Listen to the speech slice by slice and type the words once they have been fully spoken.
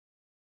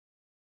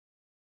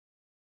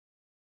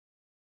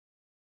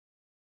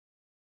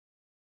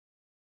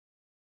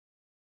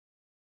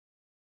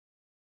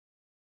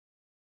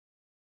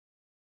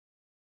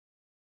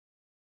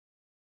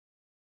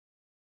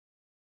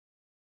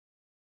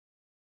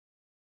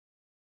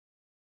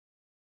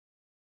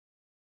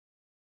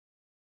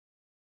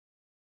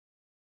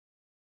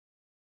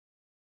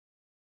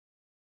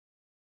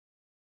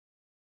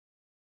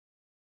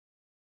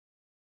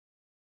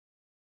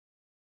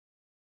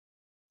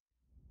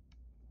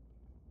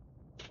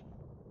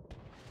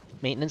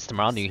Maintenance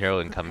tomorrow, new hero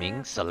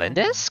incoming.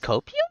 Selendis?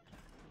 Copium?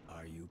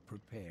 Are you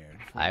prepared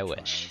for I the wish.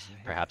 trials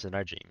ahead? Perhaps in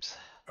our dreams.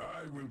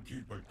 I will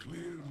keep a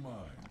clear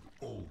mind,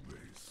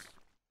 always.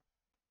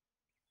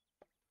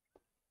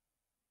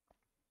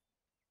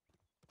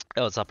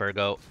 Oh, what's up,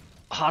 Ergo?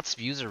 HOTS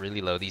views are really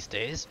low these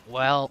days.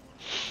 Well,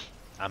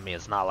 I mean,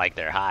 it's not like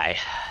they're high.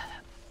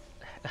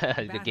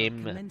 The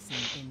game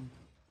commencing in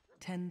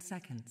 10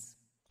 seconds.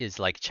 is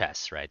like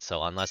chess, right?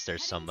 So unless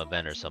there's some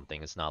event or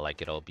something, it's not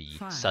like it'll be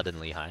 5,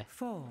 suddenly high.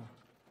 4,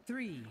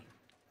 3,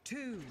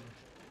 2,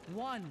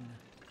 1.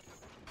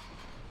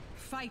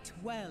 Fight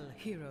well,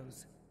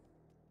 heroes.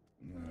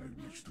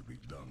 I wish to be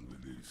done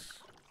with this.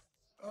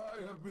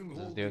 I have been What does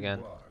it holding do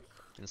again?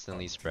 back.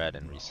 Instantly spread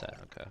and reset.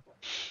 Okay.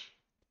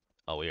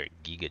 Oh, we are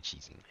giga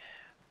cheesing.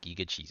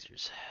 Giga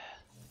cheesers.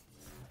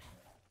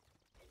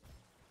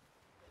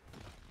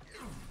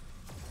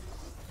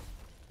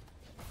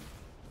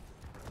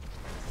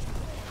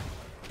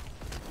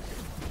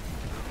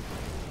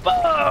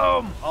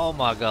 Boom! Oh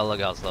my god, look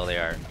how slow they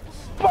are.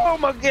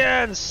 Boom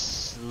again!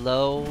 Slowjers.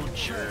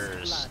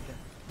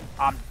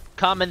 I'm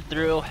coming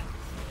through.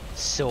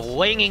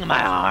 Swinging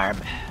my arm.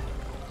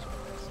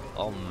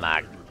 Oh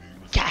my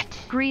god.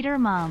 Greeter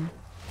mom.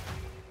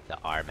 The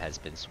arm has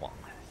been swung.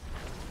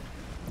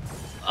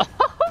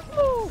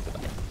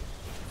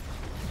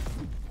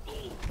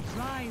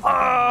 Rise Oh,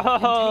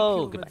 and take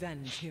your goodbye.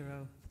 revenge,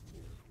 hero.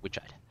 We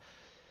tried.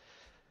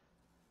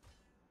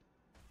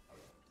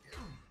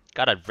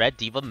 Got a red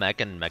diva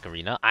mech and mech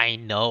arena. I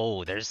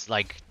know, there's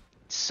like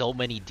so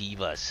many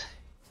divas.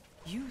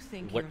 You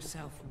think What-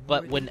 yourself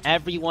But worthy when to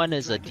everyone wield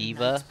is a Dragon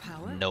diva, Knight's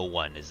power? no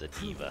one is a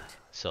diva.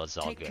 So it's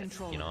all Take good.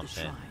 control You know what I'm of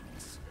the saying?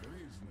 shrines.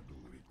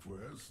 Reasonable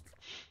request.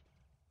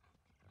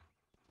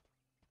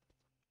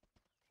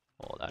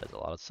 Oh, that is a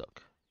lot of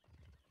silk.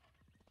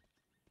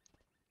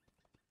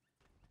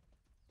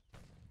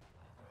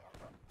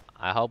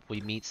 I hope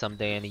we meet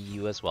someday in the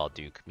EU as well,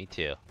 Duke. Me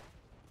too.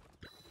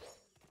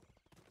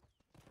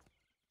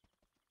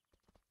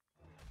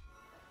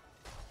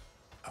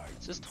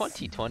 This is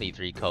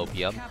 2023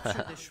 copium.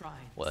 Capture the shrines.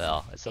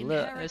 Well, it's a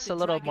Inherit the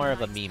little Dragon more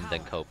of a Knight's meme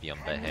than power. copium,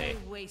 but hey,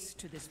 Lay waste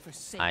to this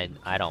forsaken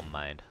I don't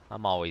mind.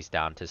 I'm always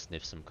down to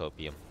sniff some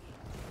copium.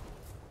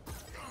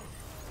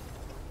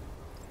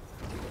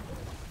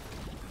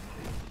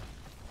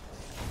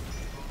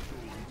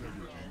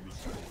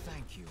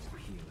 Thank you,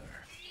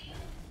 healer.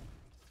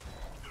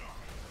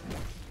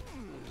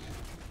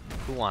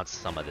 Who wants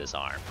some of this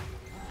arm?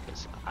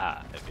 Because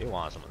if you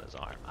want some of this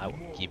arm, I will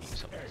give you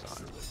some of this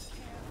arm.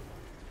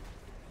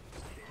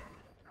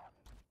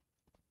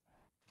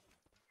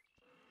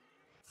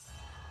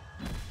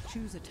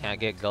 Choose a Can't talent.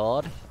 get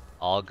gold?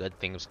 All good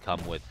things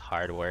come with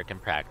hard work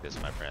and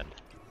practice, my friend.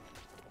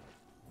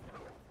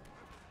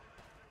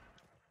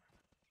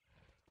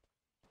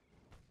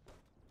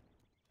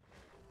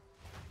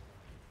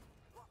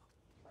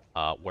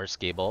 Worst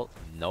Gable,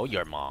 know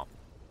your mom.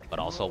 But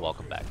also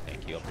welcome back,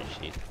 thank you,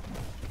 appreciate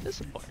the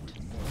support.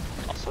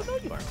 Also know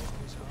your mom.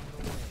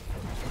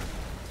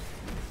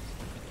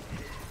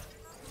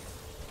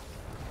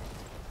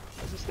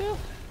 What's this do?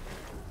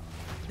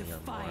 The Your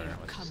fire more.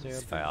 What's comes this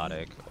do? from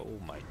Biotic. you.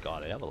 Oh my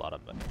god, I have a lot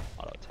of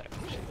auto attack.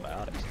 Actually,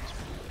 biotics is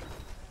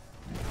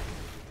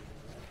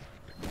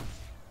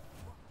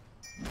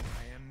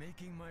I am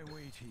making my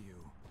way to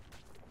you.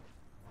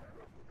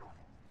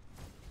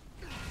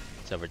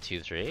 It's over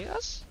 2-3.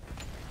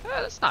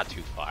 That's not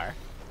too far.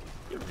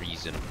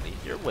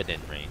 You're within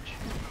range.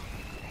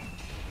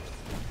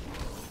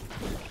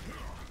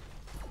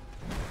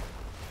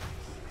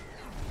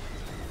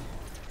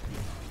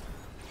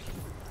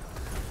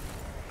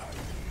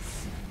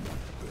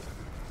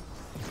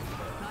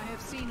 I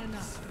have seen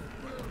enough.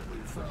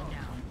 For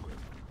now.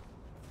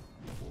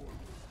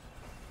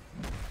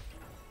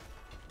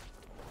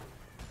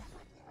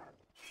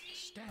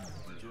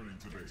 Returning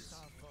to base.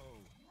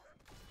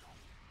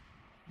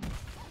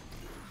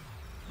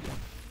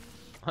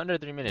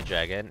 103-minute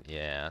dragon.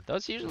 Yeah,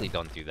 those usually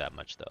don't do that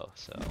much though,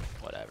 so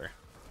whatever.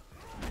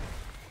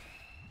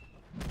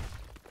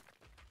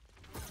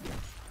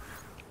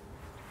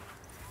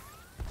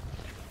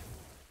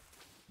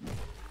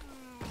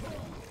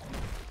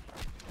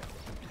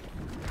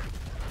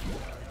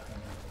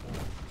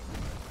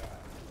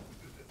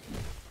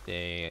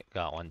 They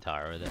got one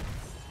tower with it.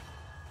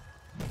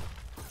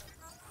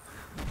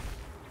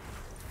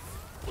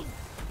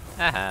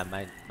 Haha,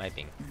 my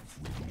thing.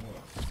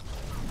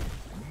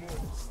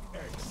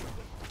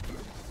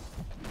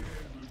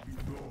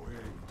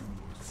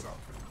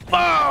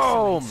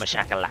 Boom!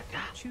 Shakalaka.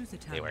 Choose a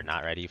talent. They were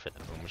not ready for the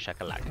boom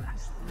shakalaka.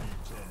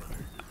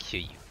 I'll kill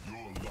you.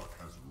 Your luck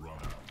has run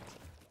out.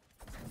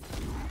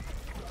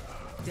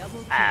 Double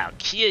kill. I'll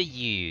kill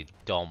you.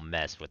 Don't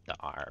mess with the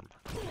arm.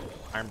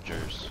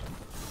 Armgers.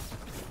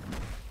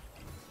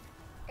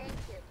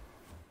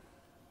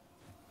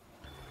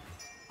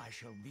 I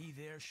shall be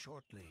there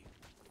shortly.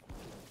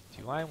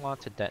 Do I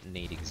want to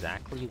detonate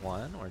exactly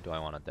one, or do I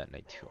want to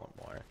detonate two or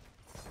more?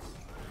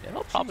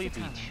 It'll probably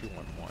be two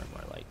or more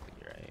likely,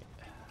 right?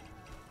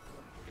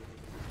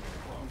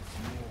 Once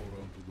more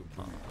onto the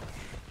bridge.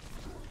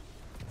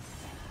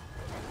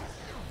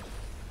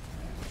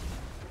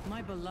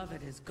 My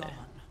beloved is gone. Yeah,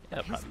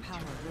 But his probably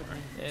power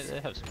Yeah, remains. they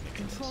have some good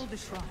Control games. the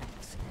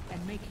shrines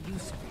and make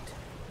use of it.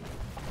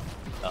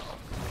 Oh,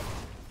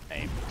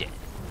 I'm dead.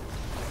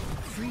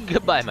 Free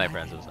Goodbye, the my dragon.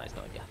 friends. It was nice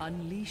knowing you.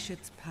 Unleash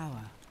its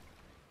power.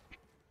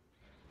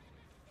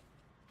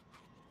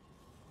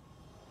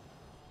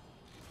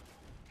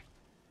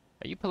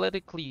 Are you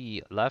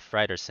politically left,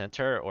 right, or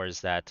center, or is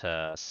that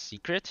a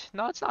secret?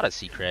 No, it's not a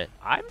secret.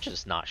 I'm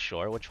just not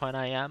sure which one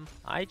I am.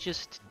 I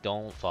just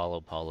don't follow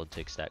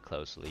politics that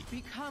closely.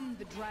 Become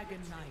the Dragon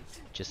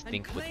Knight. Just and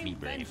think with claim me,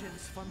 brain.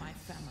 vengeance for my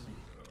family.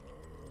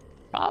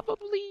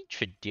 Probably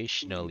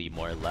traditionally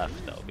more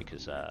left though,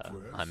 because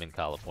I'm in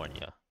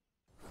California.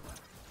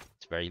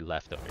 It's very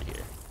left over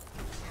here.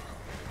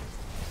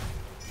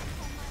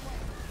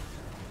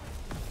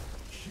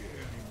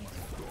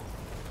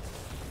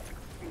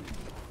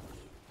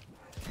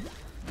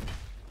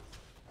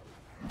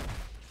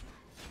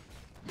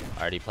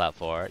 Already plat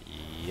 4,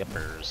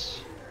 yippers.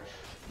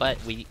 But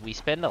we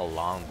spend a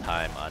long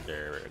time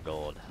under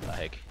gold.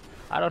 Like,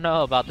 I don't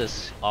know about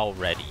this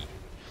already.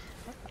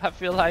 I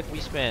feel like we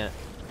spent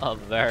a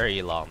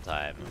very long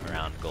time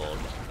around gold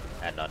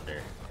and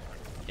under.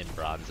 In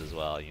bronze as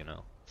well, you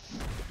know.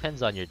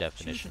 Depends on your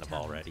definition of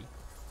already,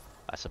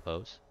 I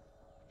suppose.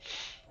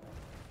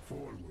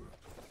 Forward.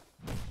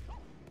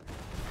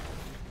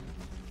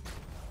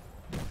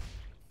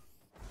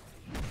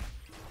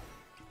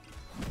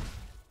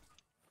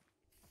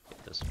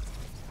 Get this.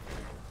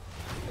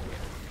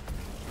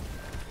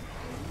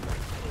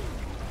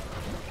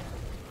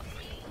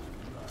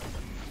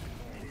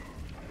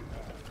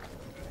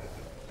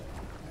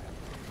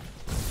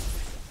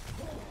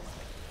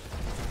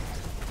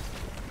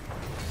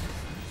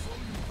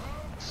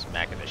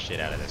 Smacking the shit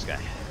out of this guy.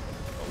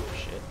 Oh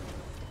shit.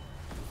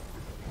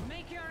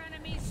 Make your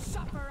enemies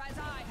suffer as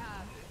I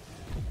have.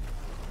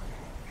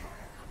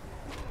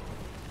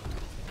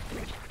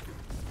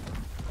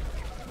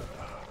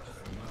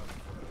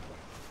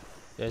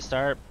 Did I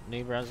start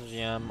new browser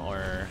GM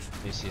or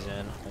new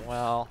season?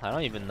 Well, I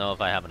don't even know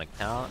if I have an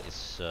account,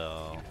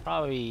 so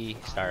probably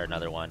start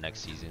another one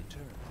next season,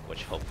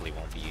 which hopefully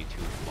won't be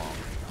too long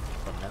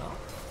from now.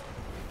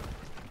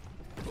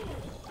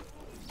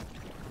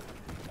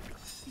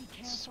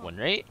 Win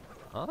rate?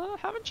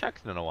 Haven't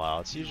checked in a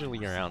while. It's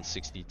usually around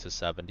 60 to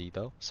 70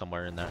 though,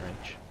 somewhere in that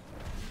range.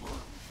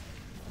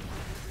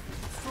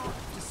 Front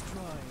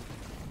destroyed.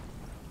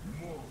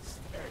 Most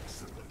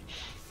excellent.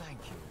 Thank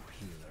you,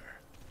 healer.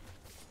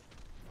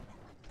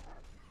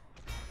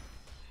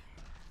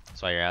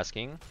 That's why you're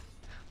asking?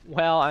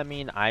 Well, I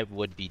mean, I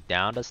would be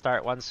down to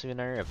start one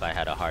sooner if I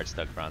had a hard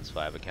stuck bronze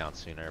 5 account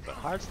sooner, but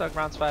hard stuck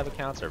bronze 5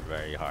 accounts are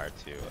very hard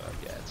to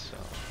get, so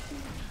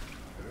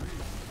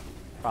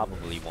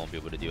probably won't be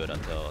able to do it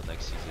until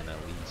next season at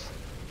least.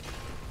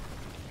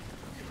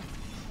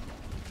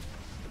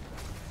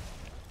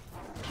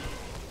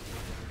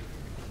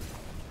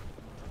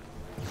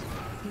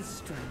 His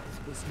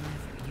strength was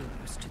never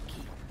yours to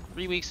keep.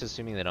 3 weeks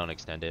assuming they don't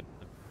extend it,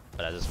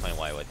 but at this point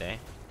why would they?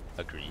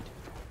 Agreed.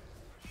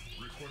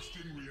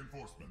 Requesting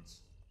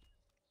reinforcements.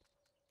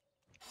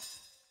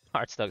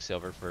 Hard stuck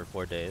silver for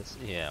 4 days.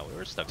 Yeah, we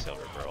were stuck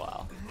silver for a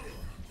while.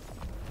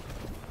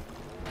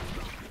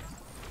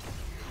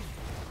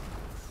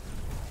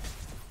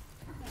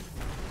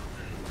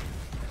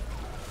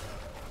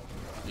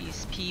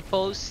 These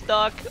people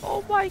stuck.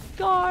 Oh my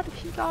god,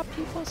 he got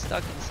people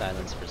stuck in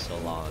silence for so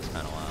long. It's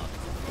kind of wild.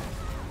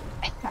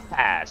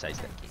 Side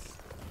step.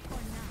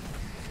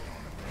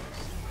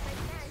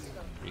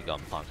 You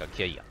gonna punk? I'll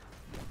kill you.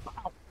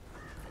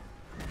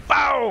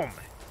 Boom!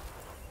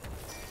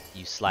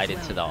 You slide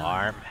into the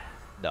arm.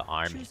 The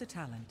arm Choose a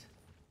talent.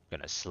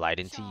 gonna slide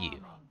into you.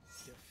 Defeat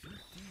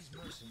these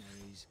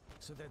mercenaries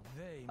so that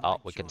they Oh,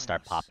 might we can join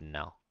start us. popping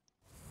now.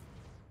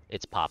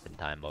 It's popping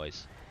time,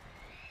 boys.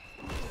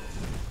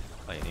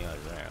 Oh, you knew I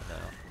was there. No.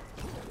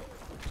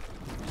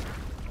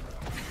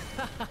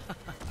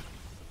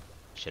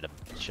 Should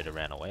have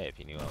ran away if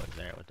you knew I was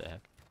there. What the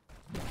heck?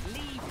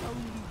 Leave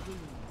only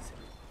wounds.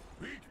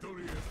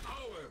 Victory is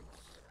ours.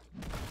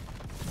 I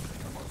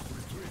must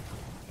retreat.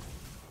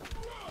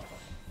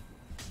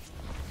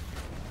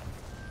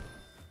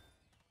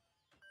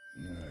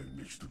 I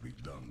wish to be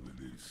done with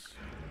this.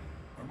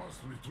 I must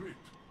retreat.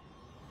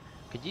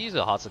 Could you use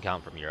a HOTS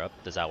account from Europe?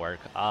 Does that work?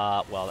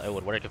 Well, it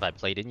would work if I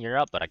played in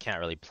Europe, but I can't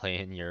really play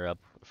in Europe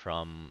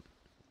from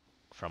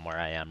where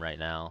I am right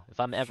now. If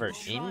I'm ever in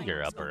Shrines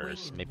Europe or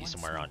awaiting maybe once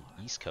somewhere on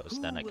more. East Coast,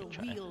 Who then I will could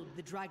try. wield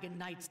the Dragon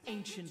Knight's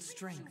ancient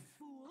strength?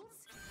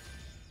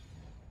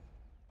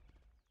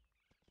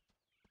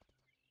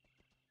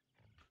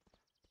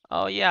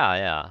 Oh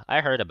yeah.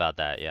 I heard about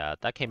that. Yeah,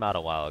 that came out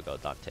a while ago,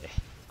 Dante.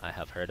 I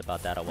have heard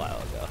about that a while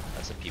ago.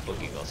 That's some people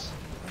giggles.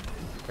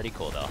 Pretty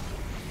cool though.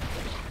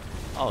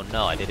 Oh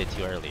no, I did it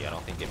too early. I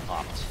don't think it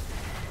popped.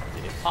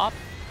 Did it pop?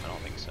 I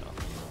don't think so.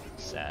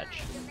 Sag.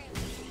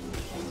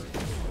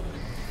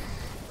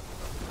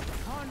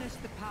 Harness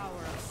the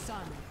power of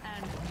sun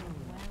and moon.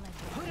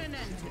 Put an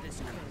end to this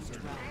cursed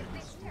realm.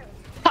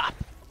 Pop!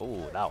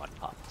 Oh, that one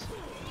popped.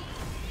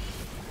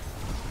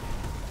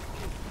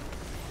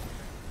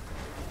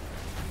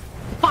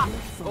 Pop!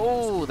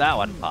 Oh, that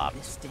one popped.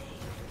 This day.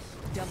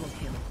 Double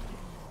kill.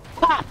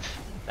 Pop!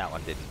 That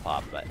one didn't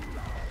pop, but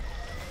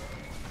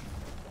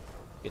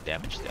good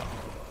damage still.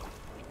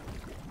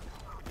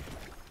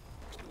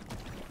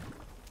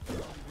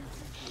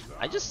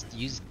 I just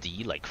used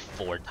D like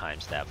 4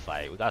 times that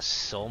fight. We got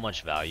so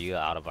much value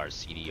out of our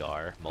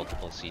CDR,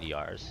 multiple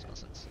CDRs.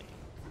 That's insane.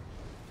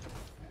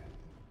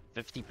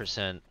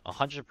 50%,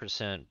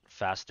 100%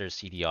 faster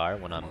CDR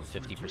when I'm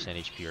 50%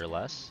 HP or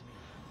less.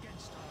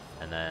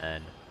 And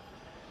then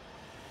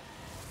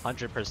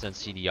 100%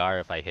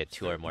 CDR if I hit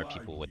 2 or more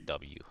people with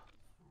W.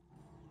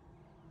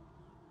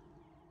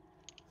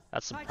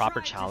 That's a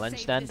proper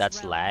challenge then?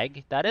 That's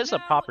lag? That is a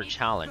proper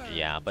challenge,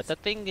 yeah. But the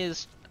thing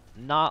is,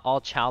 not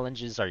all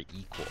challenges are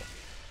equal.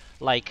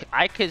 Like,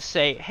 I could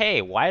say,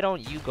 hey, why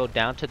don't you go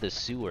down to the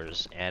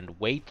sewers and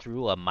wade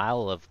through a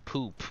mile of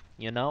poop?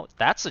 You know?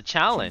 That's a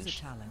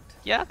challenge.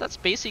 Yeah, that's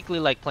basically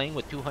like playing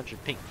with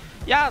 200 ping.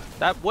 Yeah,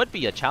 that would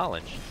be a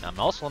challenge. I'm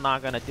also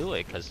not gonna do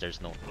it because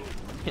there's no...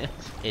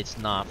 It's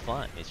not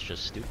fun. It's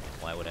just stupid.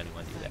 Why would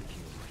anyone do that?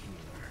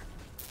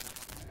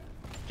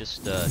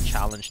 Just a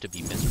challenge to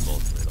be miserable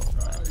through it all.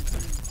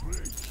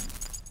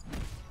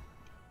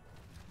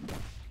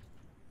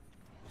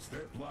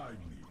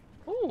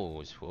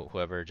 Ooh,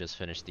 whoever just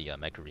finished the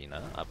mech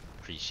arena,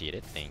 appreciate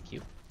it. Thank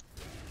you.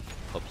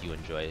 Hope you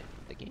enjoy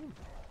the game.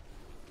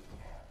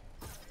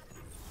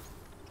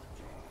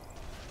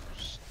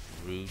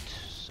 Root,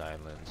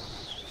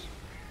 silence,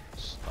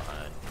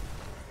 stun.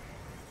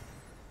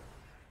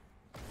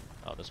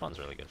 Oh, this one's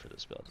really good for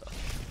this build though.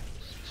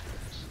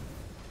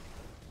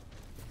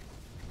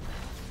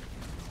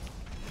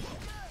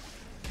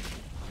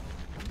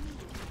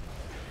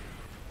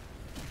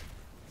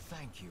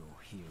 Thank you,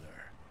 healer.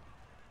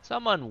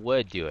 Someone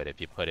would do it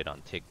if you put it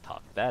on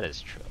TikTok. That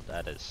is true.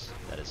 That is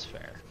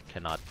fair.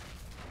 Cannot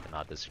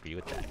disagree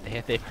with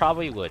that. They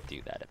probably would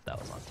do that if that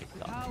was on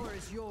TikTok. Power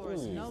is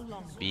yours, no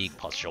longer. Big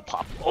postural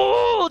pop.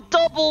 Oh,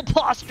 double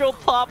postural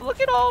pop. Look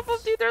at all of them,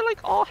 dude. They're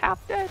like all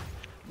half dead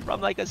from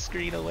like a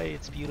screen away.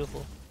 It's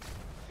beautiful.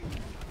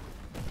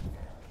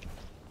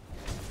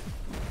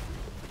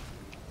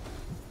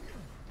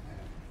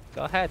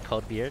 Go ahead,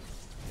 Coldbeard.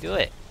 Do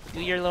it.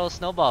 Do your little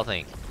snowball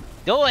thing.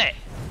 Do it.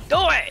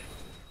 Do it.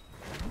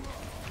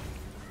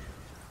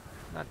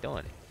 Not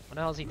doing it. What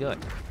the hell is he doing?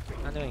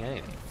 Not doing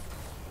anything.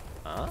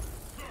 Huh?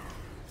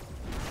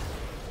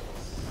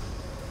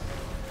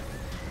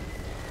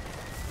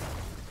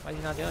 Why is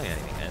he not doing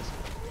anything, guys?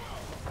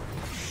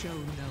 Show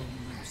no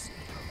mercy.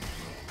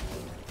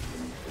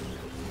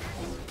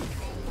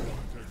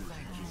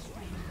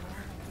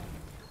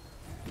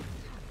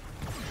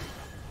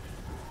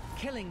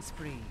 Killing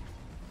spree.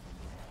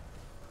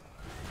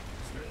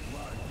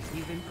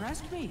 You've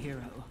impressed me,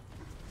 hero.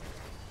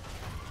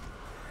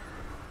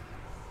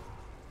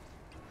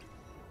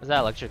 Was that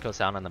electrical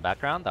sound in the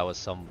background? That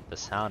was the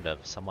sound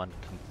of someone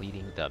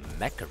completing the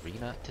Mech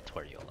Arena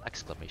tutorial!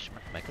 Exclamation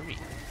mark, Mech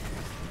Arena.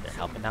 They're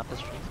helping out the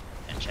stream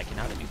and checking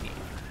out a new game.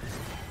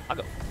 I'll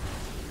go.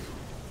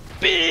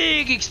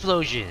 Big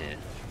explosion!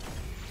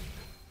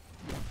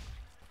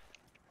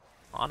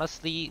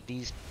 Honestly,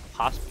 these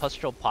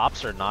pustule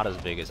pops are not as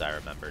big as I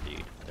remember,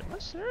 dude.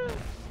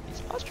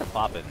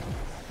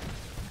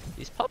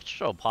 These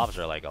pustule pops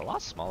are like a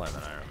lot smaller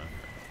than I remember.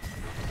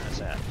 That's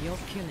that. Your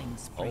killing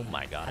spree. Oh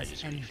my god, I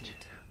just griefed.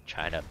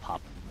 Trying to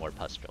pop more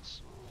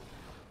pustules.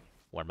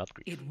 Warm up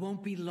grief. It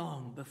won't be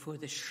long before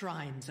the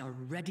shrines are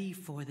ready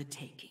for the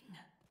taking.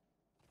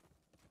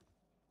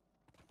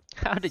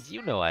 How did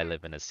you know I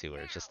live in a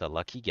sewer? Just a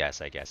lucky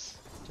guess, I guess.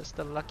 Just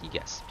a lucky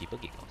guess. People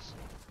giggles.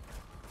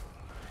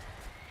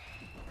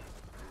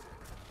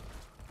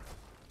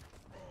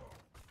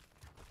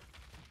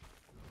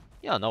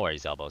 Yo, no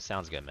worries, Elbow.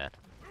 Sounds good, man.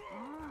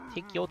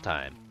 Take your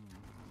time.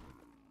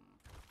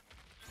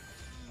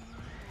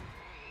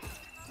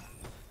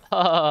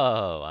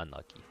 Oh,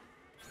 unlucky.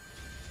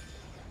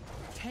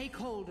 Take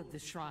hold of the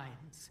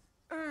shrines.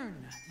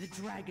 Earn the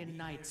Dragon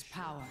Knight's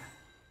power.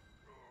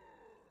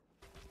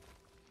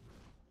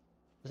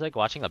 It's like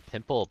watching a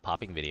pimple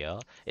popping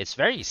video. It's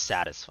very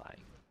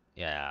satisfying.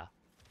 Yeah.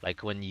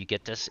 Like when you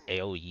get this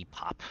AoE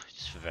pop,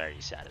 it's very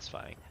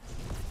satisfying.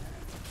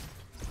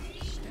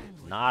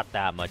 Not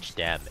that much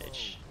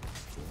damage,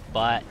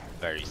 but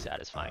very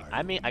satisfying.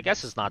 I mean, I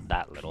guess it's not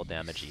that little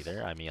damage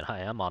either. I mean, I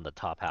am on the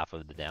top half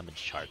of the damage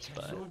charts,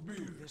 but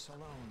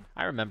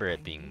I remember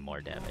it being more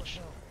damage.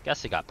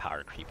 Guess it got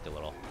power creeped a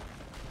little.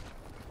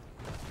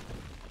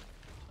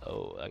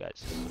 Oh, that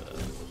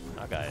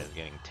guy is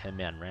getting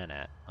 10-man ran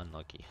at.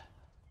 Unlucky.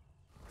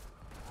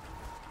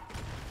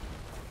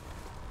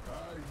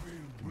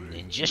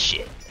 Ninja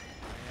shit.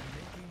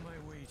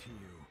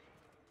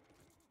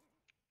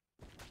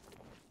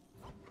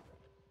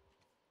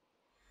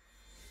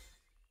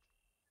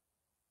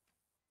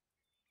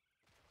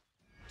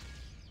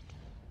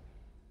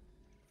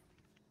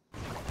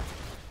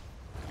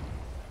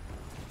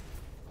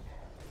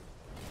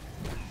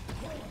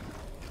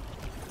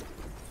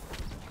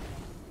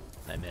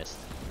 I missed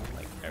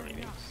like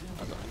everything.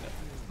 I was like that.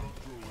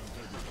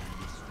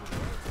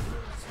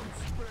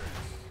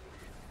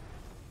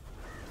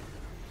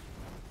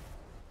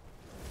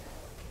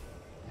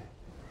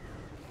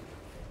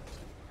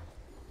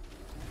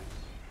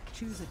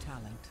 Choose a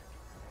talent.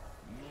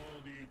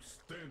 Know the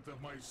extent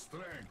of my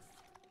strength.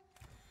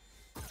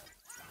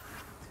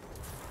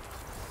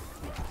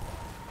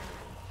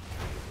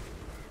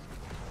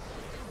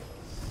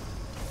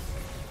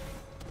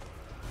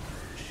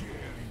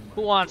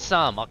 Who wants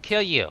some? I'll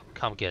kill you.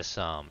 Come get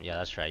some. Yeah,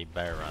 that's right. You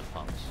better run,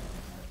 punks.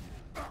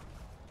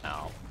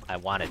 Ow. I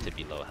want it to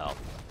be low health.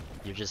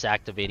 You're just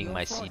activating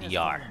my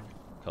CDR.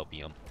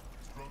 Copium.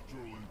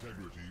 Structural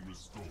integrity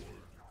restored.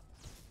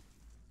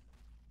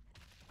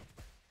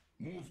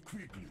 Move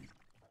quickly.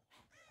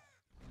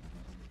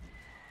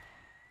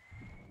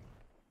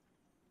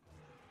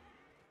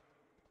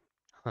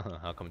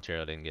 How come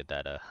Chero didn't get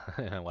that?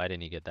 Why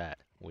didn't he get that?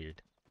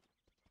 Weird.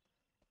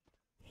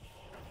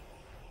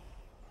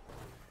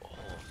 Oh,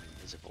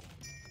 invisible.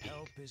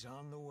 Help is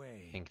on the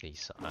way. I think he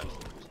saw.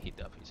 He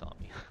definitely saw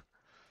me.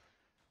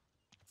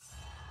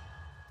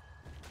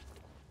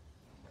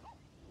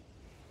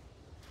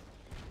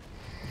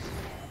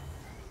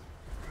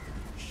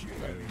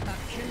 A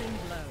killing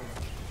blow.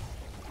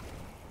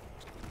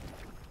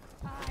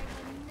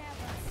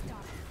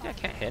 Yeah, I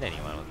can't hit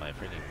anyone with my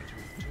freaking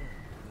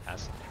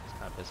passing. It's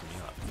kind of pissing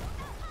me off.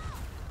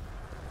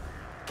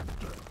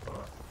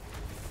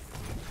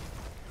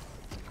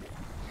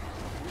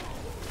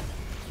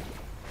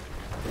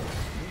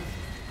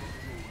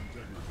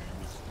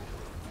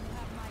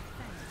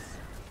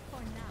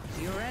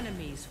 Your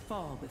enemies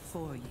fall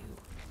before you.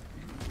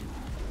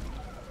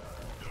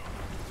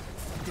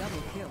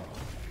 Double kill.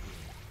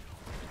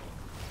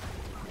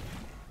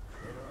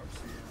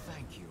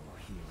 Thank you,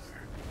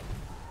 healer.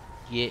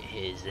 Get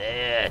his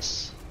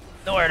ass.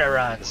 Nowhere to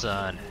run,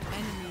 son.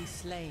 Enemy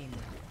slain.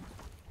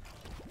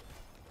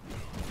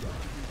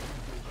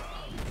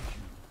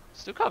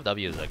 Stukov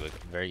W is like a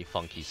very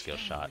funky skill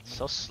shot. It's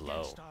so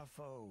slow. Against our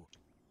foe.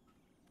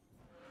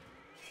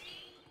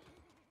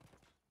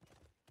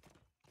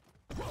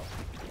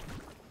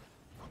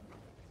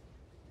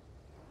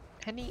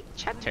 Any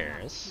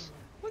chatters?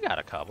 We got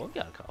a couple. We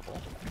got a couple.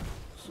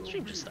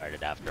 Stream just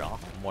started after all.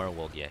 More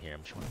will get here,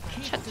 I'm sure.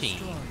 Chatting.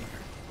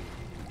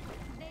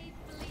 They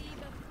flee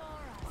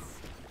before us.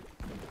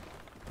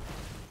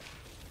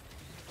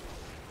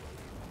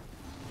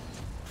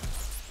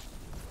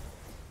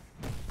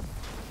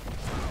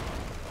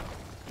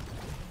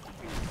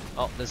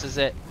 Oh, this is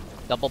it.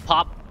 Double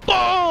pop.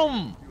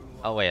 Boom!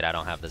 Oh wait, I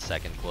don't have the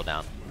second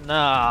cooldown.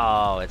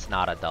 No, it's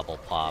not a double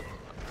pop.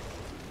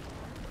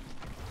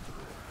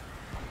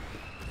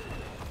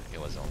 It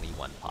was only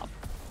one pop.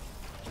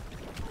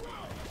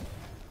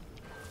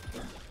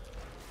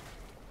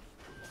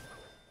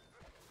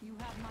 You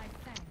have my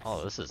thanks.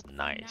 Oh, this is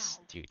nice,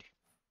 dude.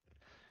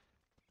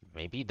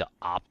 Maybe the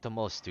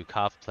optimal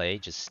Stukov play,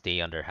 just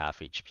stay under half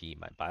HP.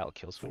 My bio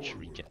kill switch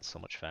regen so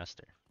much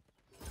faster.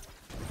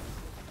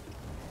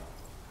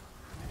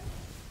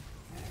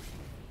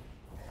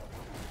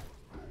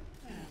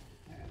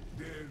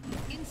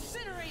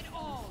 Incinerate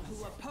all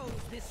who oppose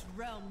this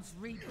realm's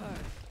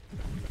rebirth.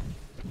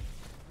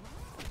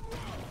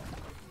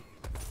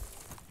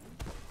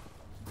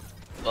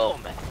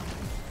 Boom!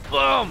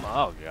 Boom!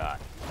 Oh god.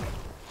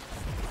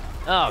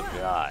 Oh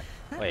god.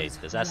 Wait,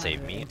 does that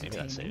save me? Maybe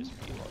that saves me.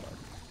 Hold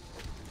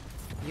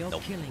on. Your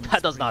Nope. killing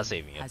That does not spree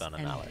save me. I has found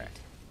an ended. ally.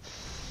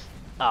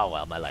 Oh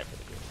well, my life for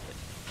the good.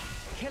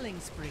 Killing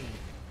spree.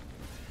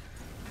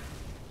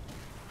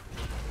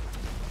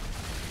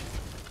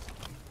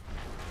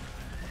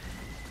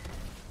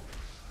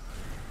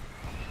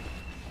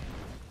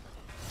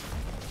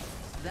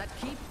 That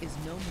keep is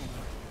no more.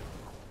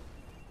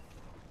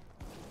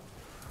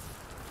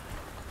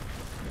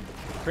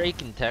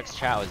 Breaking text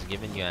chat was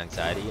giving you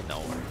anxiety. No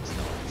worries,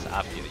 no worries.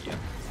 I feel you.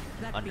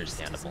 That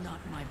Understandable. beast is not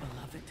my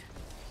beloved.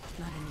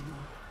 Not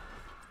anymore.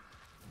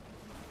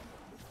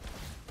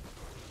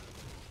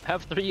 I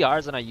have 3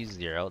 R's and I use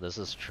 0. This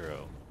is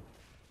true.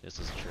 This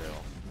is true.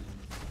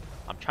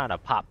 I'm trying to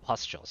pop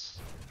pustules.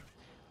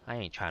 I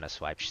ain't trying to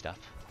swipe stuff.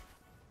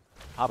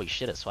 Probably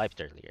should have swiped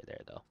earlier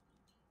there though.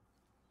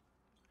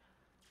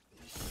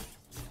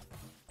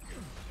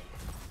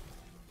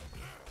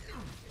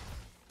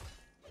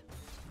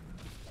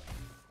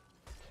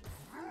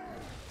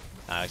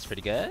 Looks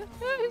pretty good.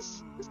 Yeah,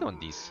 he's doing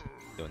decent.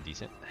 Doing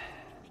decent.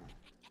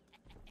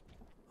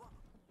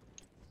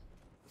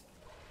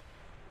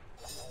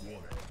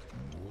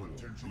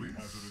 Potentially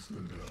hazardous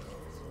conditions.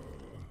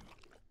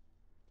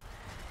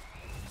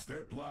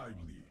 Step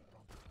lively.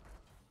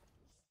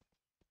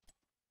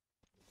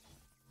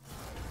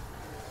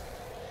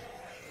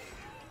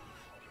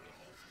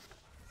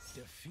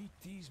 Defeat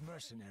these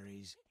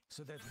mercenaries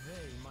so that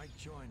they might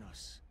join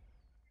us.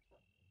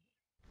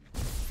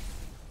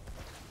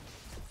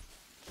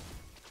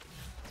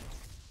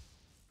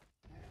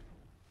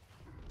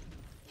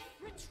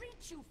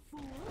 Retreat, you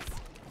fools!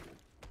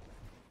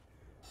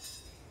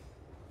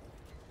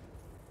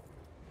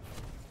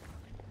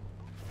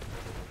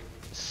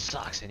 This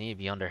sucks. I need to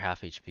be under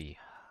half HP.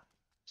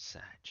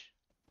 Sag.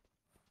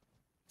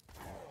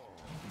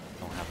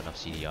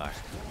 CDR.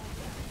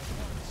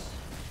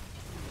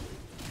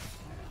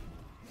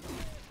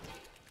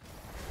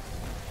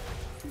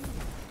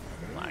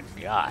 My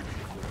god.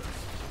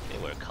 They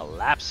were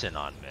collapsing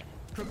on me.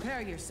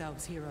 Prepare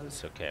yourselves, heroes.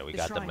 It's okay, we The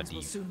got the shrines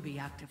will Medivh. soon be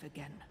active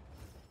again.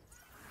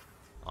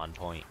 On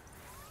point.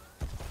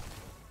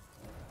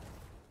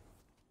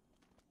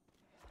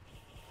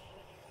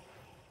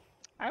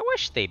 I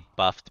wish they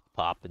buffed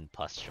Pop and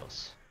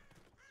Pustules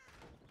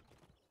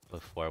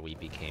before we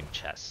became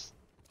chess.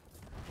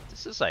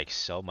 This is like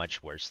so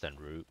much worse than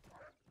Root.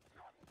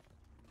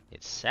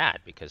 It's sad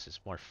because it's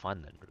more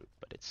fun than Root,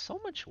 but it's so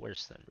much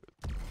worse than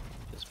Root.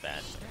 It's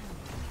bad.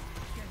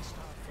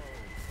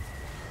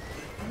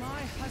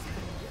 My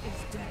husband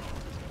is dead.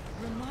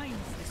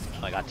 Reminds this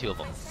Oh, I got two of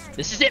them.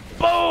 This is it!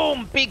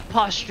 Boom! Big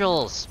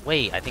pustules!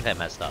 Wait, I think I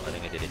messed up. I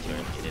think I did it too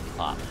early. It didn't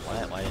pop.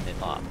 Why didn't it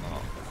pop?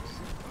 Oh.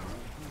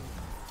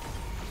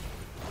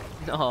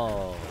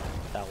 No,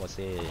 that was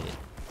it.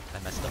 I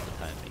messed up the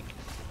timing.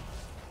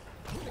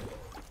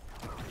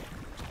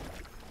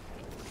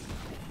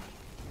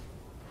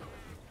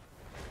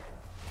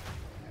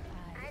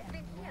 I've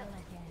been well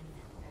again.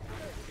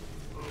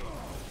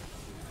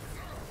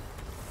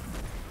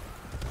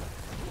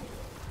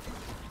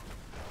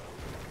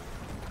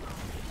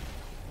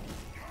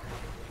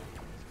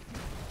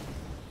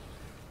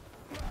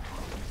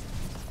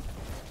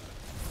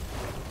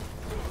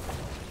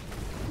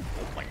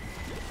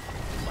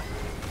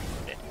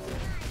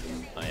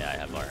 Oh yeah, I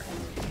have R.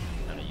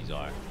 I'm gonna use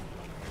R.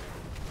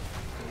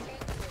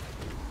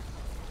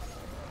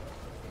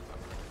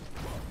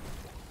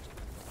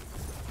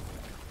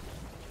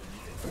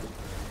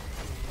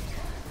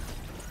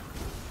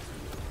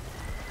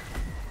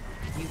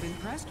 You've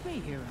impressed me,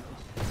 hero.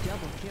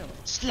 Double kill.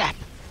 Slap!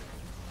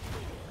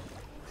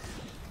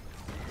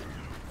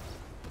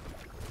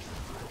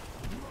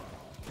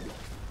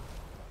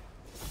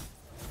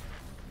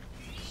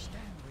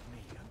 Stand with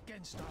me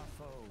against our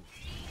foe.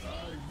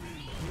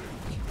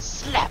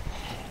 Slap!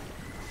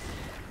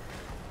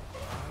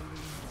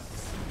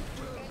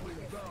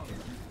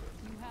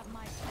 You have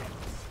my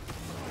thanks.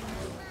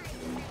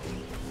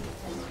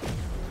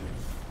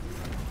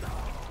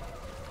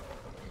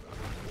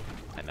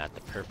 I'm at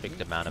the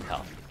perfect amount of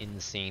health.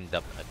 Insane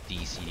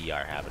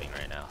DCDR happening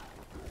right now.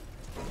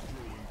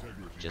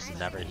 Just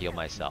never heal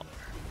myself.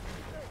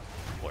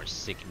 Or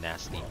sick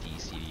nasty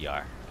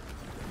DCDR.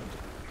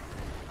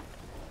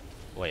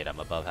 Wait, I'm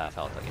above half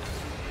health again.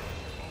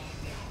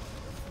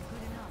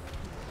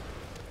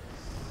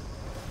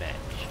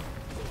 Bench.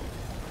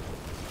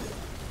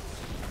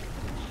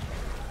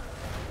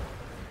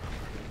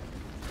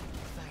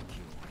 Thank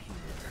you,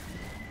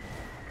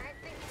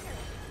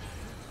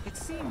 It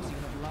seems you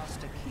have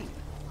lost a keep.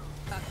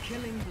 A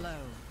killing blow.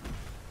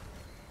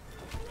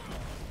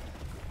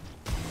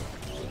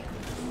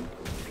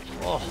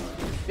 Oh,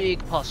 big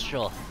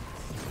pustule.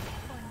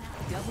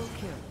 Double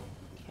kill.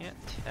 Can't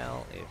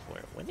tell if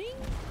we're winning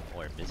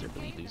or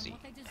miserably losing.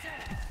 What they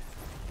deserve.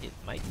 It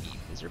might be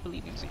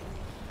miserably losing.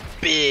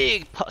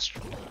 Big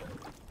pustule.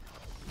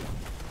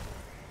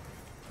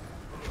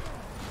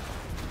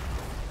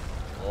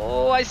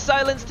 Oh, I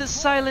silenced his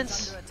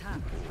silence. Under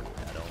attack.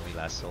 That only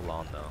lasts so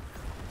long though.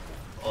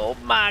 Oh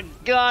my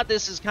god,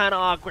 this is kind of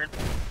awkward.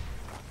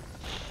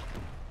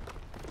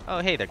 Oh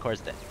hey, their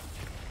core's dead.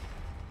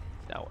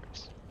 That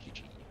works.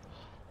 GG.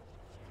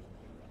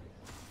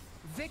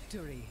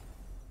 Victory.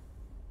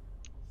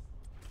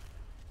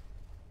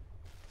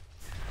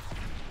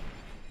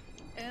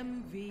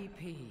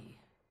 MVP.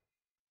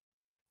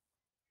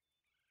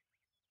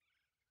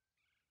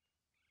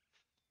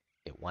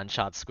 It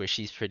one-shot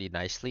squishies pretty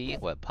nicely.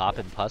 What, Pop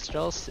and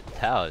Pustules?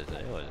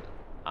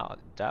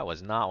 That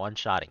was not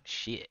one-shotting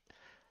shit.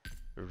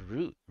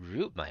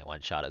 Root might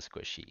one-shot a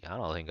squishy. I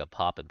don't think a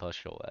Pop and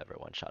Pustule will ever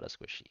one-shot a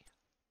squishy.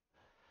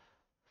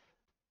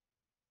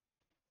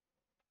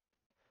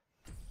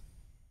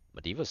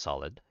 Medivh's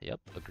solid. Yep,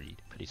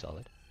 agreed. Pretty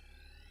solid.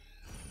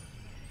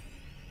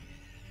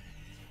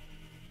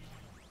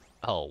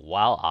 Oh,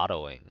 while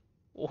autoing.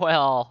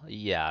 Well,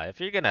 yeah, if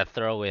you're gonna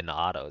throw in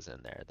autos in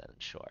there, then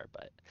sure,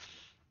 but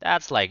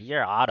that's like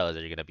your autos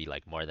are gonna be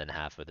like more than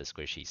half of the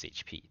squishy's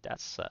HP.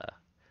 That's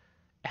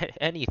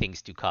anything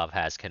Stukov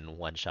has can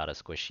one-shot a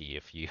squishy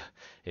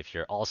if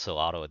you're also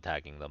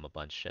auto-attacking them a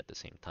bunch at the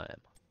same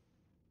time.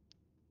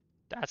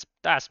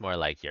 That's more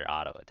like your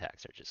auto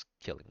attacks are just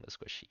killing the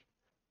squishy.